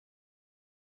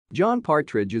John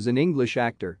Partridge is an English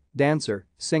actor, dancer,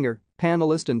 singer,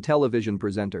 panelist and television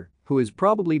presenter who is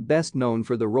probably best known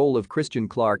for the role of Christian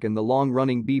Clarke in the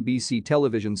long-running BBC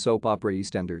television soap opera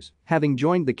EastEnders, having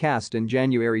joined the cast in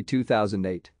January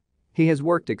 2008. He has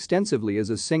worked extensively as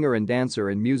a singer and dancer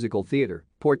in musical theatre,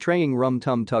 portraying Rum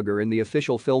Tum Tugger in the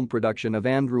official film production of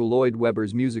Andrew Lloyd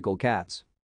Webber's musical Cats.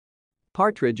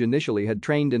 Partridge initially had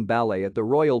trained in ballet at the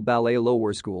Royal Ballet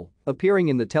Lower School, appearing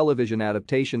in the television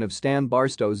adaptation of Stan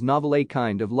Barstow's novel A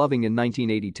Kind of Loving in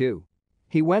 1982.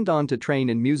 He went on to train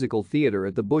in musical theatre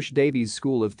at the Bush Davies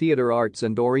School of Theatre Arts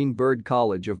and Doreen Bird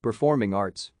College of Performing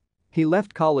Arts. He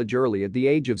left college early at the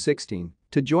age of 16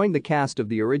 to join the cast of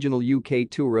the original UK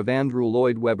tour of Andrew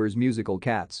Lloyd Webber's musical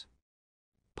Cats.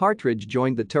 Partridge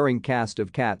joined the touring cast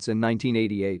of Cats in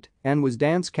 1988 and was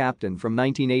dance captain from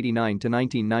 1989 to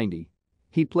 1990.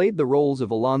 He played the roles of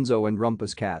Alonzo and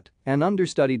Rumpus Cat and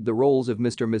understudied the roles of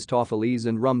Mr. Mistopheles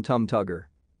and Rum Tum Tugger.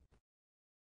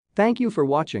 Thank you for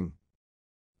watching.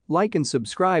 Like and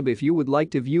subscribe if you would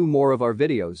like to view more of our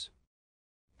videos.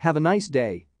 Have a nice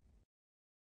day.